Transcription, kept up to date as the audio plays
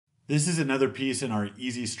This is another piece in our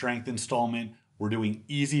easy strength installment. We're doing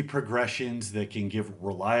easy progressions that can give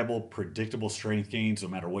reliable, predictable strength gains no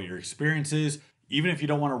matter what your experience is, even if you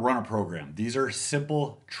don't want to run a program. These are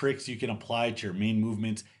simple tricks you can apply to your main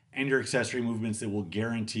movements and your accessory movements that will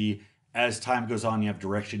guarantee as time goes on, you have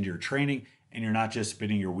direction to your training and you're not just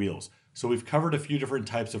spinning your wheels. So we've covered a few different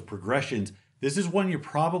types of progressions. This is one you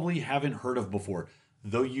probably haven't heard of before,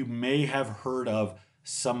 though you may have heard of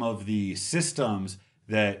some of the systems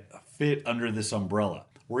that fit under this umbrella.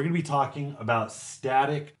 We're going to be talking about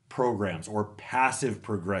static programs or passive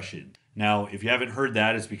progression. Now, if you haven't heard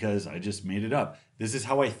that, it's because I just made it up. This is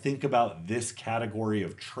how I think about this category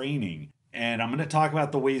of training. And I'm going to talk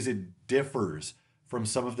about the ways it differs from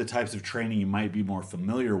some of the types of training you might be more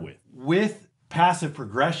familiar with. With passive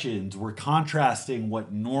progressions, we're contrasting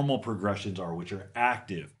what normal progressions are, which are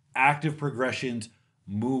active. Active progressions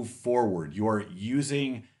move forward. You are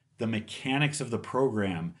using the mechanics of the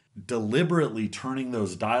program, deliberately turning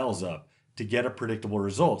those dials up to get a predictable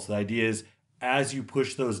result. So the idea is as you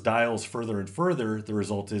push those dials further and further, the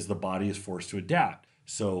result is the body is forced to adapt.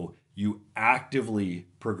 So you actively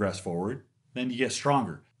progress forward, then you get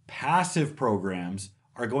stronger. Passive programs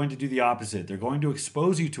are going to do the opposite. They're going to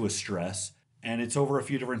expose you to a stress, and it's over a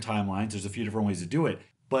few different timelines. There's a few different ways to do it,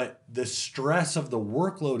 but the stress of the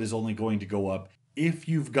workload is only going to go up if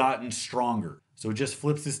you've gotten stronger. So it just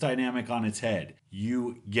flips this dynamic on its head.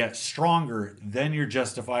 You get stronger, then you're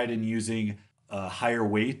justified in using higher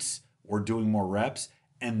weights or doing more reps.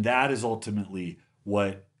 And that is ultimately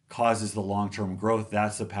what causes the long-term growth.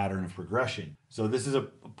 That's the pattern of progression. So this is a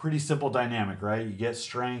pretty simple dynamic, right? You get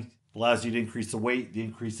strength, allows you to increase the weight. The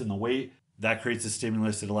increase in the weight, that creates a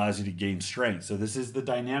stimulus that allows you to gain strength. So this is the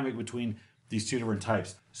dynamic between these two different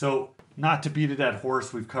types. So not to beat a dead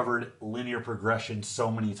horse, we've covered linear progression so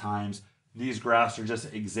many times. These graphs are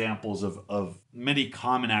just examples of many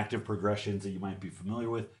common active progressions that you might be familiar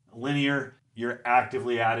with. Linear, you're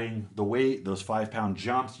actively adding the weight, those 5-pound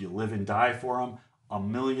jumps, you live and die for them. A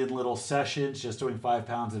million little sessions, just doing 5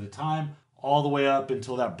 pounds at a time, all the way up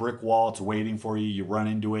until that brick wall, it's waiting for you. You run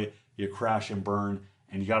into it, you crash and burn,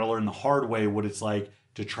 and you got to learn the hard way what it's like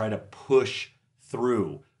to try to push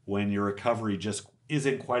through when your recovery just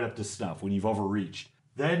isn't quite up to snuff, when you've overreached.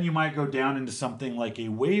 Then you might go down into something like a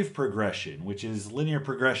wave progression, which is linear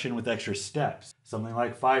progression with extra steps. Something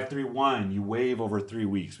like 5-3-1, you wave over 3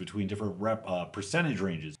 weeks between different percentage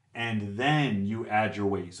ranges. And then you add your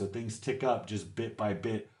weight. So things tick up just bit by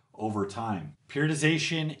bit over time.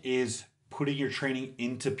 Periodization is putting your training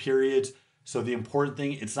into periods. So the important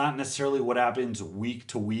thing, it's not necessarily what happens week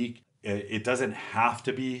to week. It doesn't have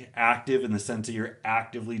to be active in the sense that you're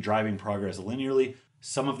actively driving progress linearly.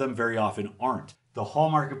 Some of them very often aren't. The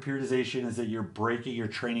hallmark of periodization is that you're breaking your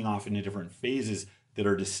training off into different phases that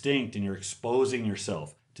are distinct, and you're exposing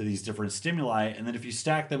yourself to these different stimuli. And then if you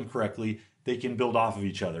stack them correctly, they can build off of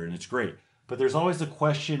each other, and it's great. But there's always the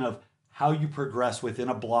question of how you progress within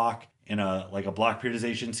a block in a block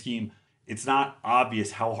periodization scheme. It's not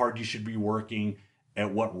obvious how hard you should be working,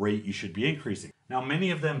 at what rate you should be increasing. Now,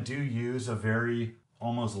 many of them do use a very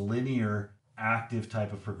almost linear active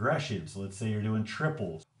type of progression. So let's say you're doing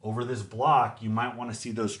triples. Over this block, you might want to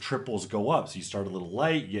see those triples go up. So you start a little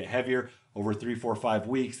light, you get heavier over 3, 4, 5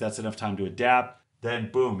 weeks. That's enough time to adapt.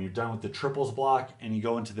 Then boom, you're done with the triples block and you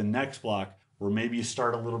go into the next block where maybe you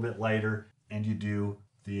start a little bit lighter and you do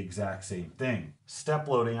the exact same thing. Step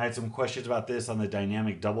loading, I had some questions about this on the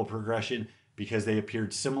dynamic double progression because they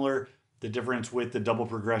appeared similar. The difference with the double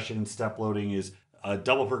progression and step loading is a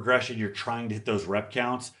double progression, you're trying to hit those rep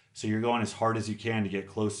counts. So you're going as hard as you can to get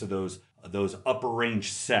close to those upper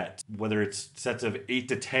range sets. Whether it's sets of 8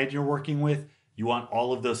 to 10 you're working with, you want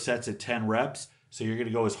all of those sets at 10 reps. So you're going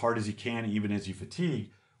to go as hard as you can even as you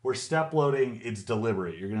fatigue. Where step loading, it's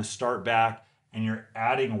deliberate. You're going to start back and you're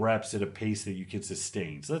adding reps at a pace that you can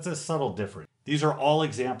sustain. So that's a subtle difference. These are all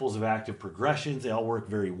examples of active progressions. They all work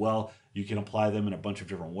very well. You can apply them in a bunch of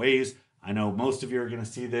different ways. I know most of you are going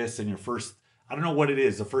to see this and your first, I don't know what it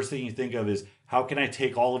is. The first thing you think of is, how can I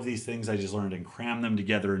take all of these things I just learned and cram them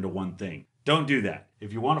together into one thing? Don't do that.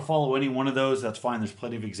 If you want to follow any one of those, that's fine. There's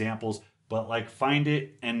plenty of examples, but find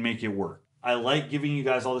it and make it work. I like giving you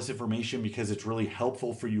guys all this information because it's really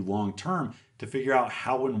helpful for you long term to figure out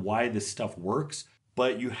how and why this stuff works,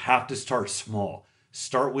 but you have to start small.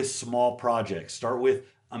 Start with small projects. Start with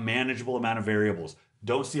a manageable amount of variables.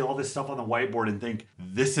 Don't see all this stuff on the whiteboard and think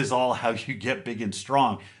this is all how you get big and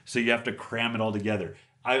strong, so you have to cram it all together.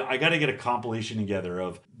 I got to get a compilation together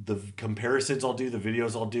of the comparisons I'll do, the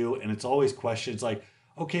videos I'll do, and it's always questions like,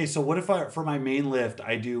 okay, so what if for my main lift,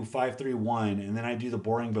 I do 5-3-1, and then I do the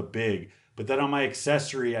boring but big, but then on my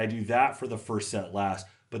accessory, I do that for the first set last.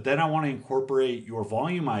 but then I want to incorporate your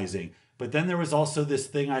volumizing. But then there was also this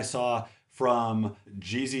thing I saw from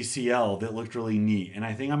GZCL that looked really neat. And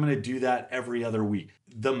I think I'm going to do that every other week.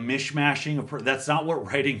 The mishmashing of, that's not what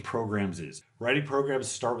writing programs is. Writing programs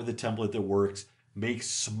start with a template that works, make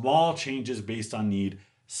small changes based on need,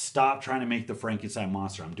 stop trying to make the Frankenstein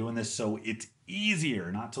monster. I'm doing this so it's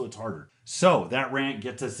easier, not so it's harder. So that rant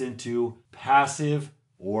gets us into passive,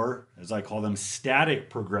 or as I call them, static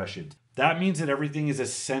progressions. That means that everything is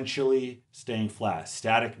essentially staying flat.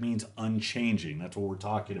 Static means unchanging. That's what we're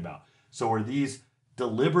talking about. So where these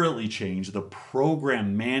deliberately change, the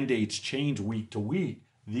program mandates change week to week,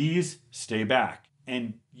 these stay back.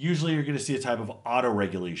 And usually you're going to see a type of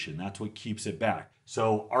auto-regulation. That's what keeps it back.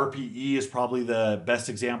 So RPE is probably the best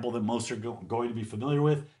example that most are going to be familiar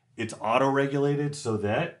with. It's auto-regulated so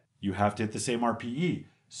that you have to hit the same RPE.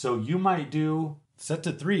 So you might do, set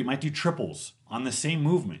to 3, you might do triples on the same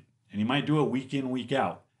movement. And you might do it week in, week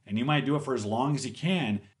out. And you might do it for as long as you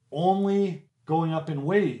can, only going up in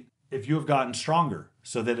weight if you have gotten stronger,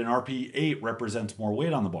 so that an RPE 8 represents more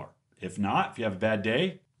weight on the bar. If not, if you have a bad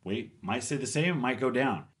day, weight might stay the same, it might go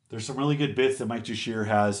down. There's some really good bits that Mike Tuchscherer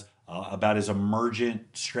has about his emergent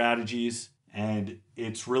strategies. And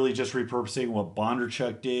it's really just repurposing what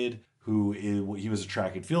Bondarchuk did, he was a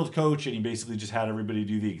track and field coach, and he basically just had everybody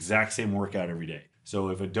do the exact same workout every day. So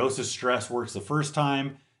if a dose of stress works the first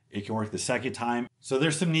time, it can work the second time. So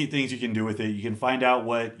there's some neat things you can do with it. You can find out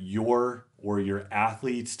what your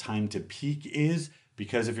athlete's time to peak is,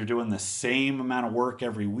 because if you're doing the same amount of work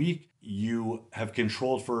every week, you have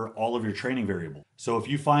controlled for all of your training variables. So if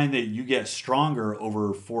you find that you get stronger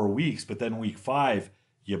over 4 weeks, but then week 5,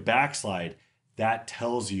 you backslide, that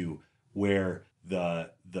tells you where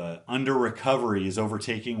the under recovery is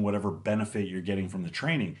overtaking whatever benefit you're getting from the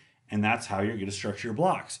training. And that's how you're going to structure your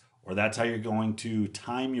blocks, or that's how you're going to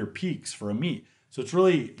time your peaks for a meet. So it's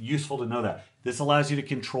really useful to know that. This allows you to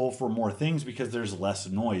control for more things because there's less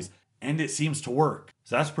noise, and it seems to work.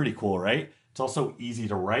 So that's pretty cool, right? It's also easy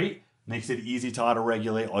to write, makes it easy to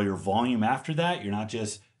auto-regulate all your volume after that. You're not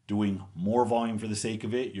just doing more volume for the sake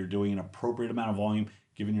of it. You're doing an appropriate amount of volume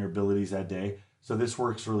given your abilities that day. So this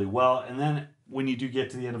works really well. And then when you do get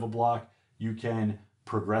to the end of a block, you can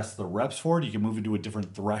progress the reps forward. You can move into a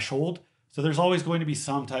different threshold. So there's always going to be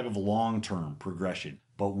some type of long-term progression.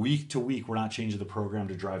 But week to week, we're not changing the program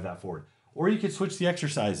to drive that forward. Or you could switch the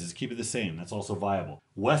exercises, keep it the same. That's also viable.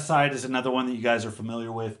 West Side is another one that you guys are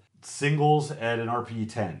familiar with. Singles at an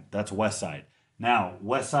RPE 10. That's West Side. Now,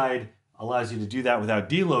 West Side allows you to do that without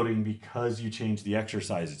deloading because you change the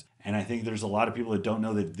exercises. And I think there's a lot of people that don't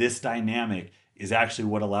know that this dynamic is actually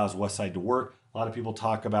what allows West Side to work. A lot of people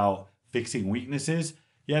talk about fixing weaknesses.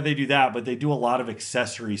 Yeah, they do that, but they do a lot of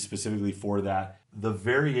accessories specifically for that. The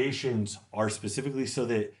variations are specifically so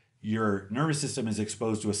that your nervous system is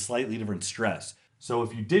exposed to a slightly different stress. So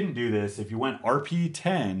if you didn't do this, if you went RPE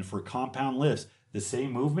 10 for compound lifts, the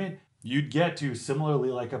same movement, you'd get to, similarly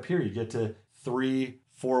like up here, you get to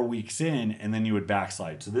 3-4 weeks in, and then you would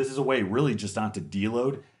backslide. So this is a way really just not to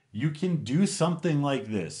deload. You can do something like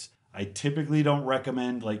this. I typically don't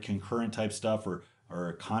recommend like concurrent type stuff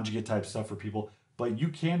or conjugate type stuff for people, but you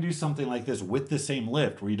can do something like this with the same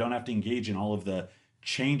lift where you don't have to engage in all of the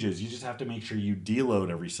changes. You just have to make sure you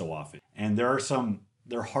deload every so often. And there are some,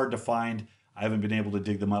 they're hard to find. I haven't been able to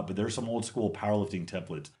dig them up, but there's some old school powerlifting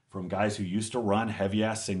templates from guys who used to run heavy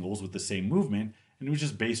ass singles with the same movement, and it was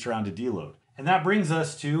just based around a deload. And that brings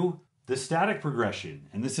us to the static progression.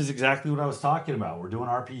 And this is exactly what I was talking about. We're doing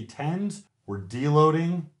RPE 10s, we're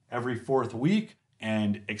deloading every 4th week,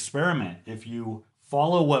 and experiment. If you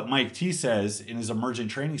follow what Mike T says in his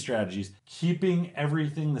emergent training strategies, keeping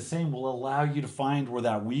everything the same will allow you to find where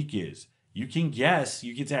that week is. You can guess,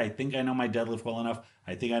 you can say, I think I know my deadlift well enough.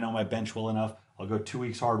 I think I know my bench well enough. I'll go 2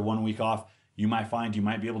 weeks hard, 1 week off. You might find you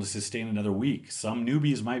might be able to sustain another week. Some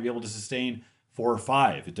newbies might be able to sustain 4 or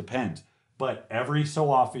 5. It depends. But every so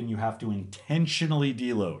often you have to intentionally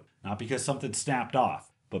deload, not because something snapped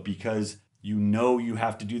off, but because you know you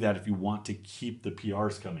have to do that if you want to keep the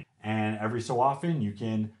PRs coming. And every so often you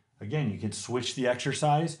can, again, you can switch the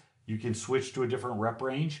exercise. You can switch to a different rep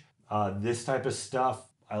range. This type of stuff,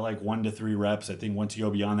 I like 1 to 3 reps. I think once you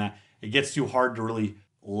go beyond that, it gets too hard to really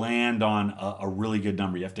land on a really good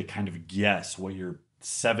number. You have to kind of guess what your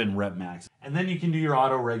 7 rep max. And then you can do your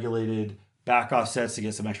auto-regulated back off sets to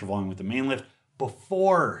get some extra volume with the main lift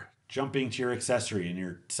before jumping to your accessory and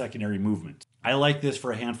your secondary movement. I like this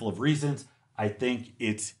for a handful of reasons. I think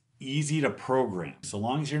it's easy to program. So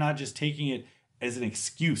long as you're not just taking it as an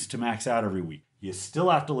excuse to max out every week. You still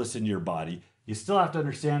have to listen to your body. You still have to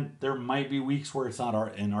understand there might be weeks where it's not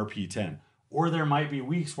an RPE 10, Or there might be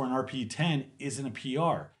weeks where an RPE 10 isn't a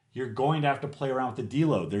PR. You're going to have to play around with the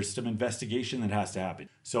deload. There's some investigation that has to happen.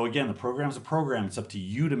 So again, the program's a program. It's up to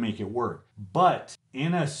you to make it work. But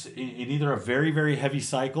in either a very, very heavy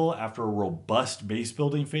cycle after a robust base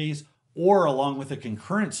building phase, or along with a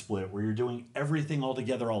concurrent split where you're doing everything all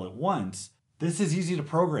together all at once, this is easy to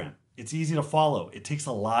program. It's easy to follow. It takes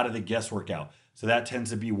a lot of the guesswork out. So that tends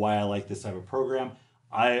to be why I like this type of program.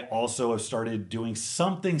 I also have started doing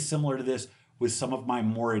something similar to this with some of my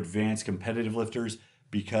more advanced competitive lifters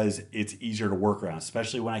because it's easier to work around,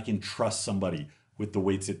 especially when I can trust somebody with the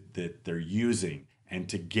weights that they're using and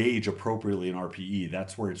to gauge appropriately in RPE.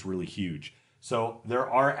 That's where it's really huge. So there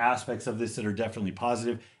are aspects of this that are definitely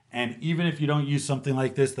positive. And even if you don't use something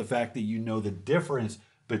like this, the fact that you know the difference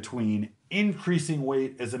between increasing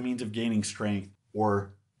weight as a means of gaining strength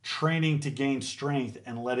or training to gain strength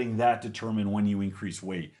and letting that determine when you increase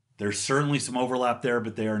weight. There's certainly some overlap there,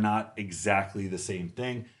 but they are not exactly the same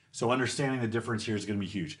thing. So understanding the difference here is going to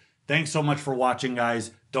be huge. Thanks so much for watching,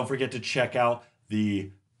 guys. Don't forget to check out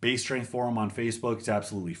the Base Strength Forum on Facebook. It's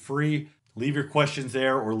absolutely free. Leave your questions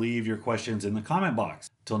there or leave your questions in the comment box.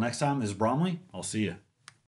 Till next time, this is Bromley. I'll see you.